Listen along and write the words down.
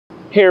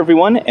Hey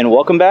everyone, and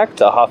welcome back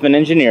to Hoffman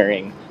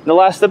Engineering. In the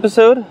last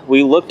episode,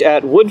 we looked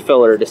at wood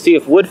filler to see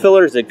if wood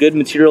filler is a good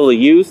material to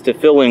use to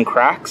fill in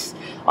cracks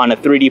on a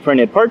 3D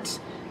printed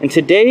parts. And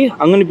today, I'm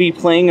going to be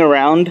playing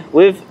around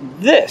with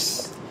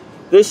this.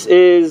 This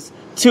is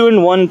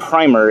 2-in-1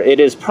 primer. It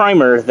is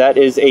primer that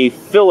is a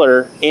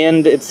filler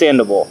and it's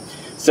sandable.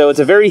 So it's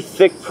a very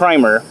thick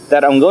primer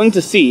that I'm going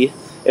to see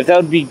if that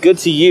would be good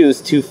to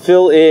use to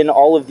fill in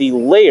all of the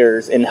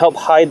layers and help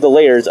hide the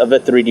layers of the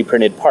 3D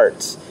printed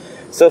parts.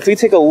 So if we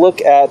take a look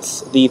at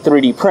the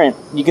 3D print,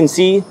 you can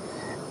see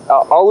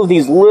all of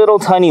these little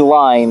tiny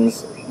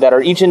lines that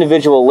are each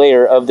individual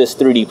layer of this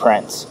 3D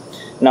print.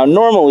 Now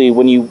normally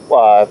when you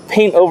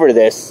paint over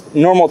this,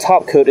 normal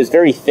top coat is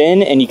very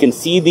thin and you can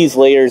see these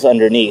layers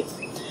underneath.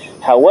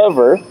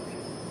 However,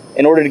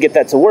 in order to get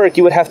that to work,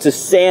 you would have to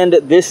sand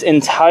this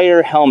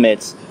entire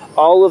helmet,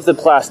 all of the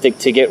plastic,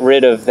 to get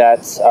rid of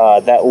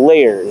that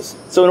layers.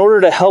 So in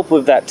order to help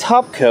with that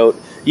top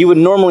coat, you would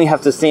normally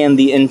have to sand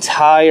the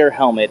entire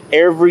helmet.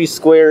 Every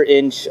square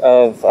inch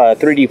of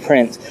 3D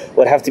print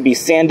would have to be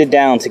sanded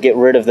down to get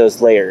rid of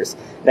those layers.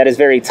 That is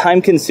very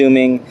time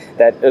consuming,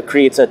 that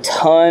creates a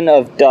ton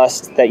of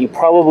dust that you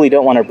probably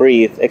don't want to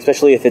breathe,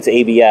 especially if it's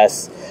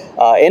ABS.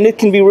 And it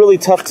can be really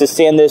tough to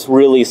sand this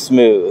really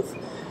smooth.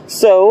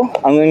 So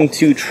I'm going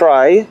to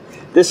try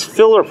this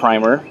filler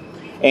primer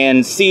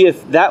and see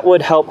if that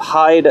would help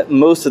hide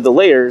most of the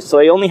layers. So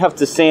I only have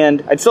to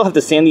sand, I'd still have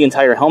to sand the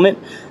entire helmet,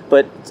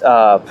 but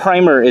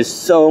primer is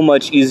so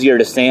much easier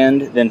to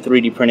sand than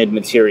 3D printed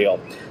material.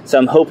 So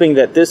I'm hoping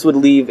that this would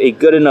leave a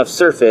good enough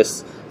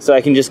surface so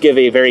I can just give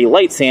a very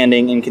light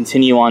sanding and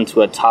continue on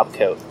to a top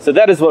coat. So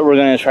that is what we're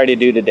going to try to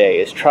do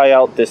today, is try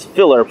out this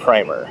filler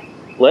primer.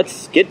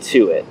 Let's get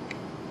to it.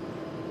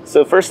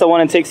 So first I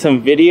want to take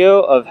some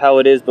video of how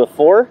it is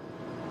before.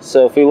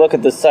 So if we look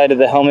at the side of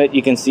the helmet,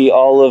 you can see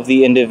all of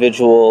the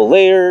individual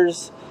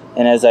layers.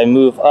 And as I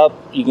move up,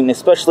 you can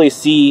especially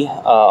see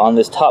on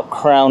this top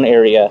crown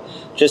area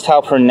just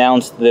how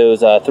pronounced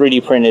those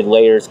 3D printed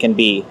layers can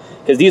be.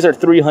 Because these are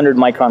 300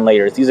 micron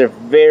layers. These are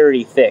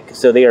very thick,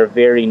 so they are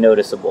very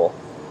noticeable.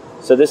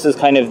 So this is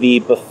kind of the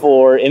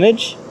before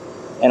image.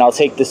 And I'll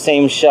take the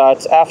same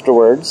shots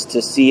afterwards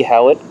to see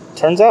how it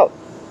turns out.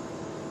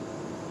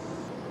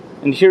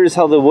 And here's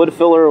how the wood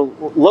filler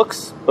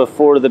looks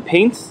before the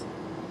paint.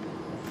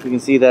 You can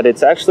see that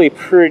it's actually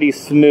pretty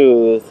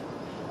smooth.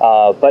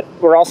 But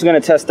we're also going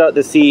to test out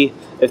to see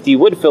if the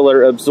wood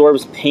filler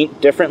absorbs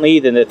paint differently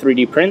than the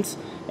 3D prints,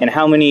 and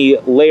how many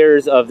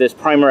layers of this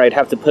primer I'd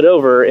have to put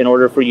over in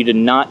order for you to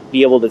not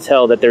be able to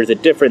tell that there's a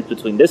difference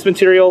between this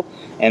material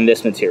and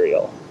this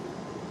material.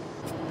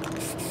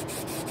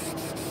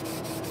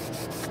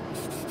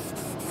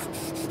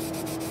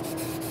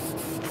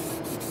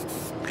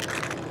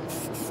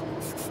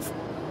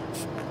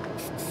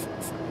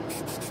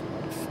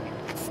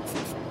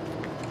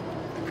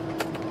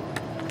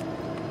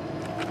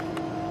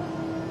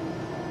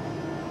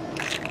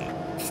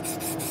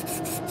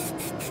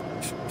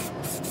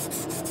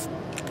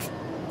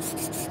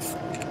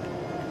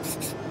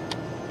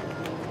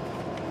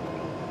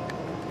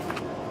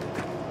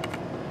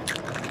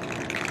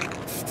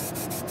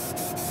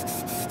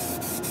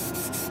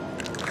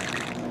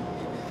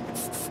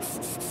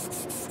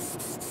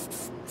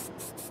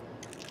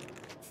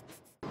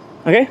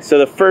 Okay, so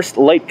the first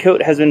light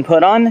coat has been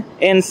put on,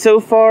 and so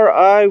far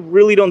I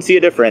really don't see a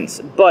difference,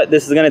 but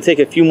this is going to take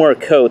a few more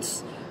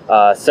coats,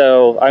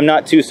 so I'm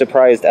not too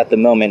surprised at the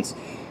moment.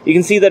 You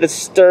can see that it's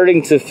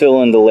starting to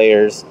fill in the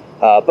layers,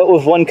 but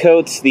with one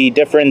coat the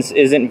difference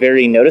isn't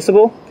very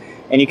noticeable,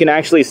 and you can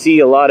actually see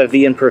a lot of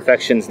the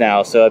imperfections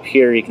now. So up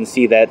here you can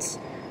see that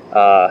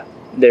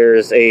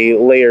there's a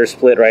layer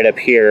split right up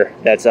here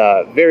that's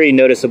very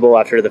noticeable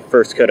after the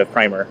first coat of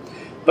primer.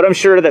 But I'm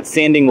sure that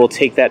sanding will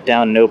take that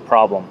down no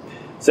problem.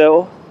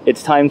 So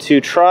it's time to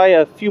try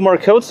a few more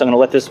coats. I'm going to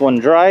let this one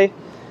dry.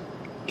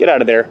 Get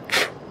out of there.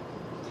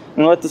 I'm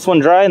going to let this one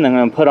dry, and then I'm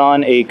going to put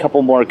on a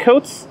couple more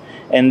coats,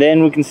 and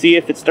then we can see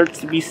if it starts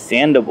to be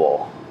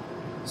sandable.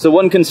 So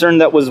one concern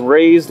that was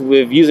raised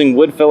with using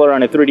wood filler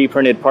on a 3D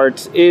printed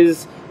parts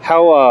is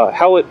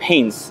how it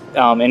paints,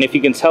 and if you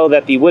can tell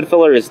that the wood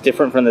filler is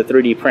different from the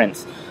 3D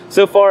prints.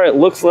 So far it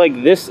looks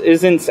like this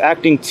isn't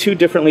acting too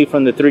differently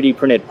from the 3D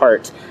printed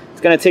part.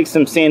 It's going to take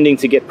some sanding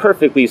to get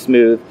perfectly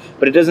smooth,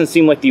 but it doesn't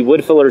seem like the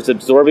wood filler is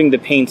absorbing the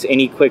paint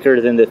any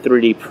quicker than the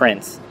 3D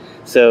prints.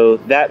 So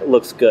that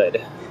looks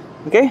good.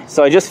 Okay,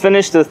 so I just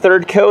finished the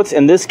third coat,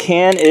 and this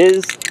can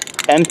is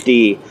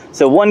empty.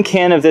 So one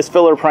can of this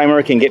filler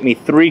primer can get me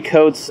 3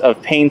 coats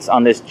of paint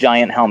on this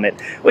giant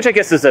helmet, which I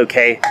guess is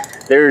okay.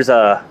 There's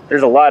a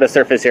lot of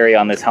surface area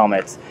on this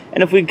helmet.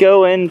 And if we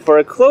go in for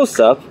a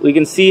close-up, we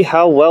can see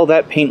how well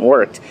that paint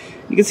worked.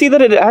 You can see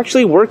that it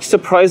actually works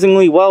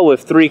surprisingly well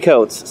with 3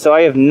 coats. So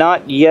I have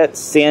not yet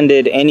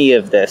sanded any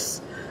of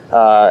this.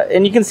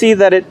 And you can see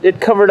that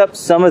it covered up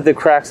some of the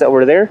cracks that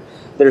were there.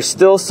 There's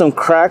still some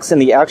cracks in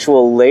the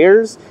actual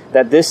layers,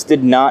 that this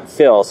did not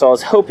fill. So I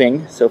was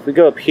hoping, so if we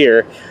go up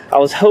here, I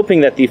was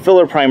hoping that the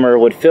filler primer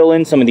would fill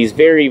in some of these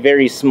very,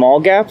 very small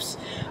gaps.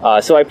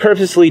 So I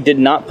purposely did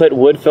not put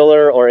wood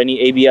filler or any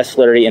ABS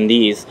slurry in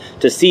these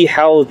to see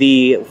how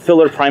the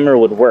filler primer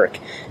would work.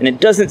 And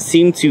it doesn't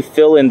seem to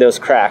fill in those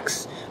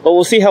cracks, but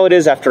we'll see how it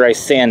is after I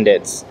sand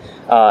it.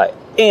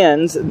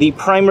 And the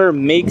primer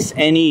makes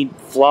any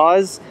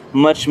flaws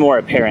much more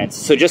apparent.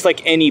 So just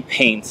like any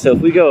paint. So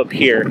if we go up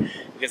here,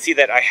 you can see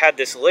that I had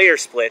this layer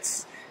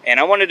splits, and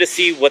I wanted to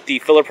see what the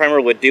filler primer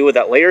would do with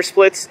that layer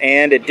splits,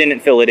 and it didn't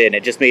fill it in.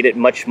 It just made it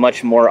much,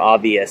 much more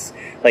obvious,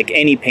 like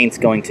any paint's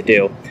going to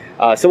do.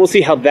 So we'll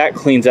see how that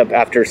cleans up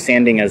after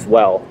sanding as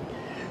well.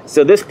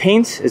 So this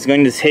paint is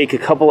going to take a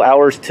couple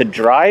hours to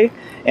dry,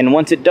 and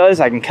once it does,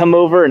 I can come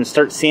over and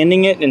start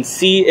sanding it and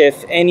see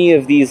if any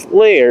of these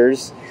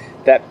layers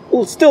that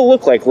will still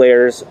look like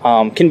layers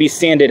can be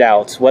sanded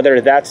out,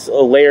 whether that's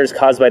layers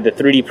caused by the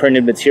 3D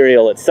printed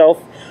material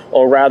itself,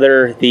 or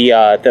rather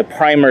the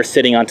primer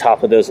sitting on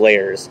top of those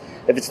layers.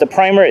 If it's the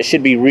primer, it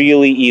should be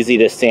really easy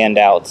to sand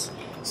out.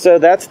 So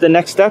that's the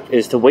next step,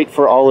 is to wait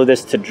for all of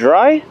this to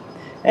dry,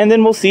 and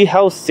then we'll see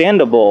how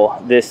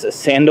sandable this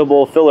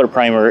sandable filler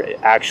primer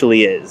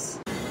actually is.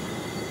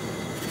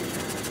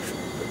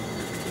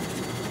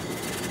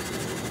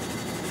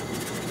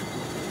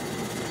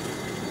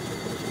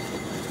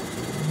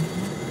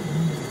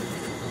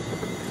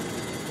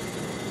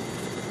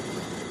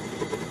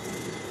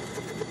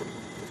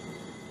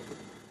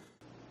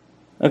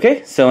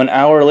 Okay, so an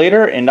hour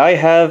later, and I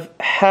have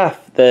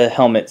half the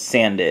helmet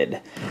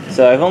sanded.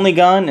 So I've only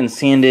gone and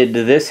sanded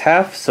this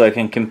half so I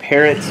can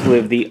compare it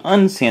with the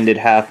unsanded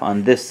half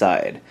on this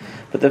side.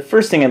 But the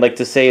first thing I'd like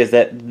to say is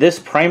that this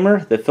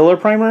primer, the filler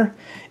primer,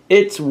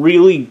 it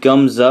really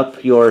gums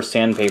up your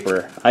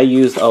sandpaper. I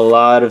used a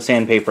lot of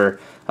sandpaper,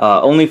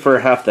 only for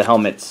half the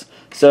helmets.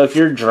 So if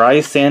you're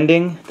dry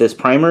sanding this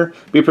primer,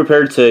 be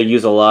prepared to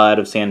use a lot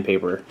of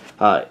sandpaper.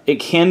 It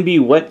can be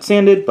wet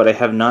sanded, but I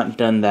have not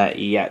done that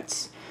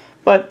yet.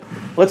 But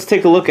let's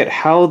take a look at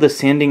how the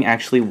sanding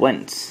actually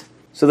went.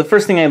 So the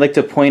first thing I'd like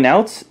to point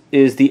out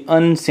is the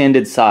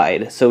unsanded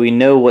side, so we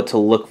know what to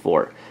look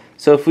for.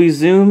 So if we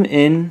zoom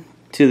in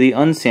to the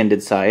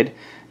unsanded side,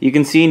 you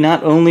can see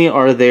not only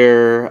are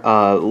there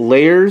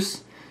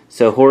layers,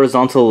 so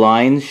horizontal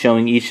lines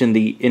showing each of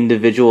the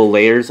individual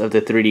layers of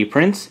the 3D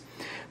prints,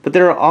 but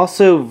there are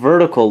also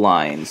vertical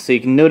lines. So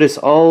you can notice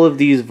all of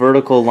these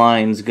vertical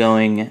lines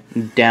going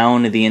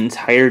down the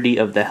entirety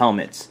of the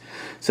helmets.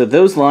 So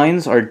those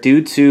lines are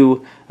due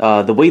to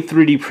the way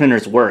 3D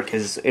printers work.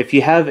 Is if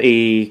you have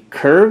a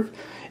curve,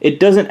 it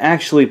doesn't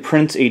actually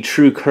print a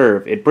true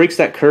curve. It breaks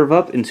that curve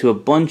up into a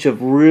bunch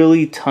of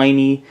really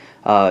tiny,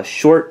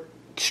 short,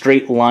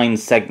 straight line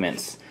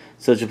segments.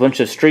 So it's a bunch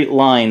of straight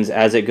lines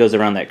as it goes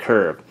around that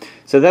curve.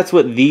 So that's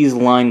what these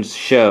lines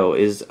show,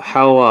 is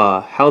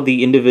how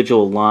the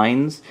individual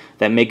lines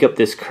that make up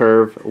this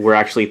curve were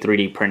actually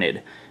 3D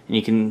printed. And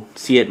you can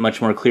see it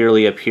much more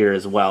clearly up here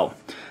as well.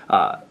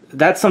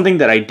 That's something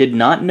that I did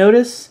not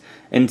notice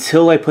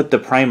until I put the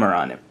primer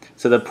on it.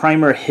 So the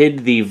primer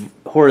hid the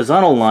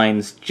horizontal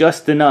lines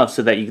just enough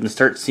so that you can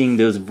start seeing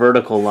those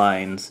vertical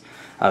lines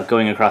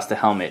going across the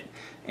helmet.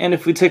 And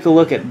if we take a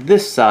look at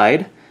this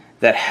side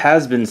that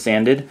has been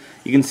sanded,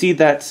 you can see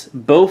that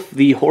both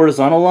the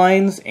horizontal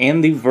lines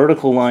and the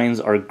vertical lines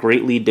are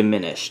greatly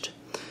diminished.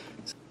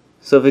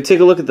 So if we take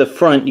a look at the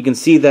front, you can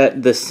see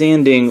that the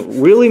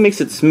sanding really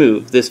makes it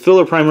smooth. This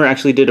filler primer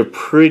actually did a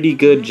pretty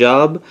good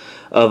job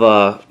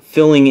of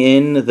filling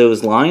in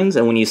those lines,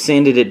 and when you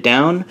sanded it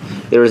down,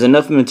 there was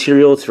enough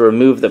material to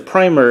remove the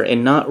primer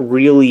and not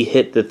really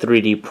hit the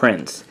 3D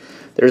prints.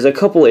 There's a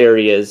couple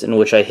areas in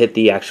which I hit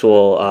the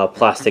actual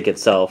plastic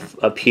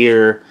itself, up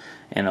here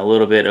and a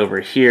little bit over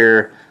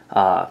here,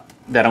 that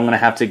I'm going to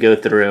have to go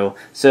through.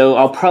 So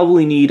I'll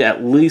probably need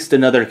at least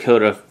another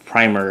coat of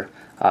primer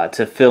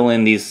to fill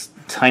in these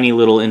tiny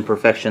little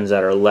imperfections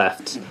that are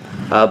left.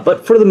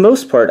 But for the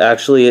most part,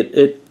 actually,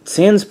 it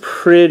sands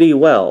pretty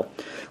well.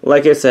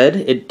 Like I said,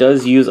 it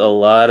does use a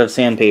lot of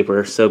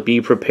sandpaper, so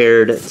be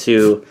prepared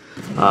to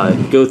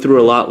go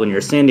through a lot when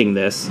you're sanding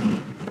this.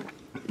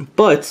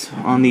 But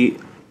on the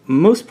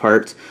most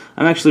part,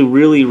 I'm actually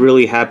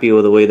really happy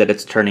with the way that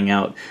it's turning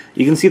out.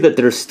 You can see that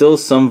there's still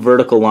some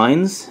vertical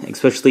lines,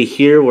 especially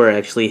here where it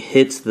actually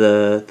hits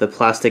the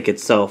plastic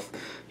itself.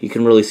 You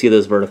can really see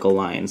those vertical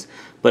lines.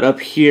 But up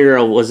here,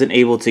 I wasn't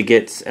able to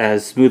get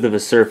as smooth of a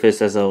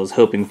surface as I was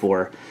hoping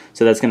for.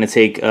 So that's going to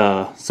take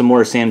some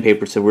more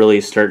sandpaper to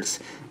really start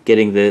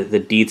getting the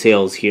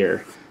details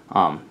here.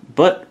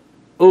 But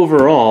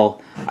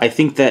overall, I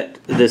think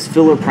that this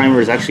filler primer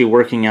is actually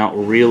working out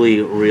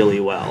really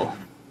well.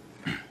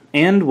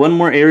 And one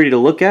more area to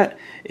look at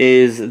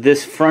is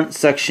this front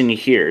section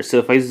here. So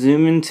if I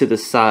zoom into the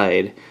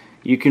side,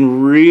 you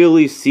can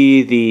really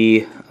see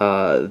the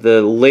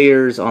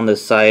layers on the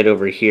side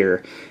over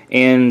here.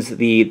 And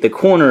the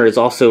corner is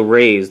also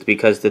raised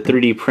because the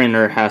 3D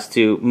printer has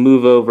to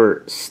move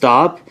over,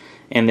 stop,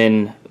 and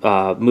then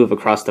move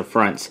across the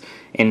front.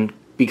 And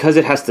because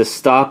it has to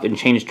stop and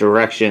change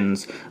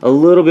directions, a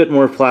little bit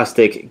more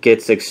plastic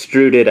gets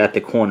extruded at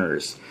the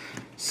corners.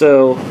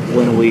 So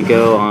when we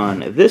go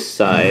on this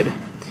side,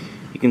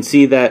 you can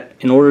see that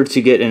in order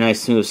to get a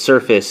nice smooth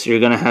surface, you're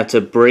going to have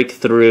to break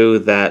through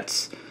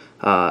that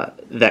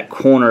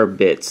corner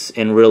bits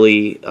and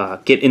really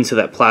get into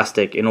that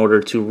plastic in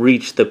order to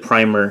reach the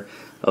primer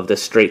of the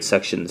straight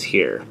sections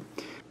here.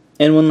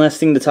 And one last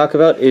thing to talk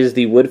about is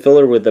the wood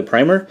filler with the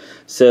primer.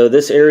 So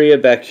this area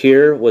back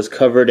here was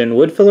covered in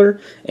wood filler,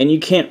 and you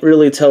can't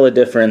really tell a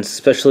difference,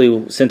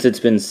 especially since it's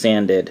been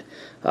sanded.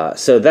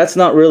 So that's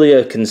not really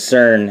a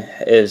concern,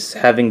 is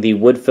having the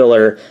wood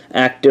filler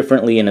act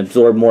differently and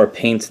absorb more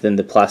paint than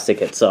the plastic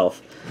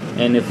itself.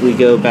 And if we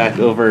go back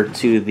over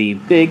to the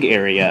big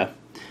area,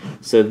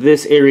 so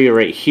this area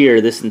right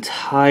here, this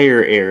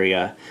entire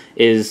area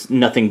is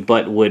nothing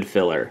but wood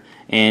filler.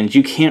 And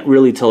you can't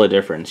really tell a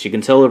difference. You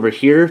can tell over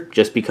here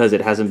just because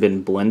it hasn't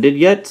been blended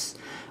yet.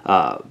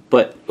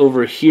 But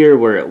over here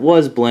where it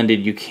was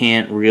blended, you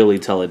can't really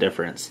tell a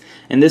difference.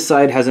 And this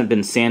side hasn't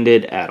been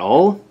sanded at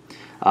all.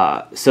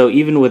 So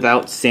even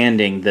without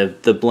sanding,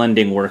 the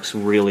blending works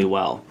really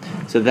well.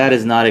 So that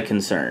is not a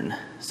concern.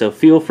 So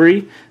feel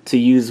free to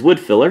use wood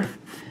filler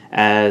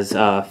as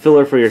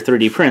filler for your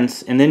 3D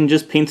prints, and then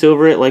just paint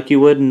over it like you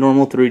would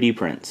normal 3D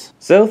prints.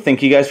 So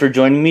thank you guys for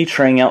joining me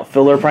trying out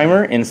filler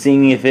primer and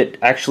seeing if it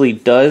actually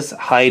does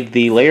hide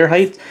the layer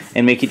height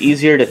and make it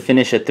easier to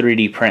finish a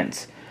 3D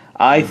print.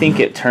 I think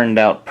it turned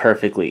out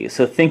perfectly.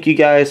 So thank you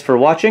guys for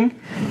watching.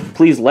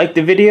 Please like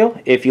the video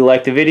if you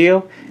liked the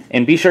video,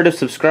 and be sure to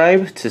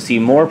subscribe to see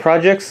more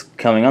projects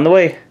coming on the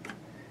way.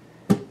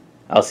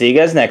 I'll see you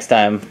guys next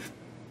time.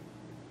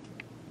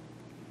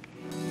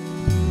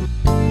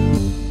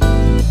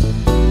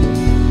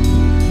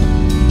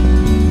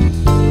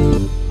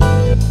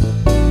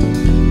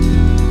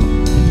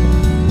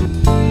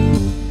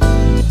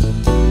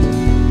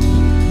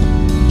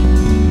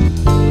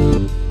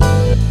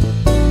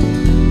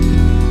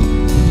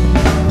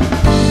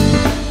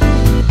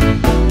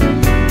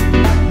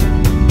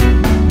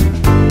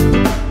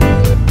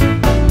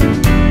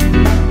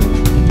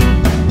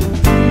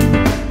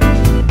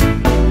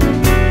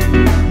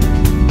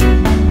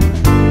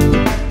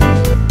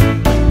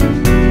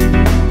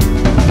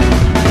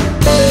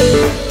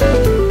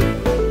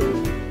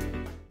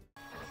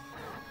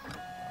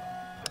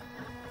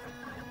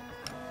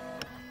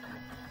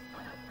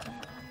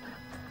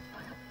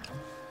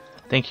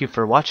 Thank you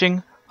for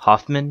watching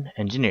Hoffman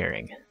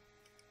Engineering.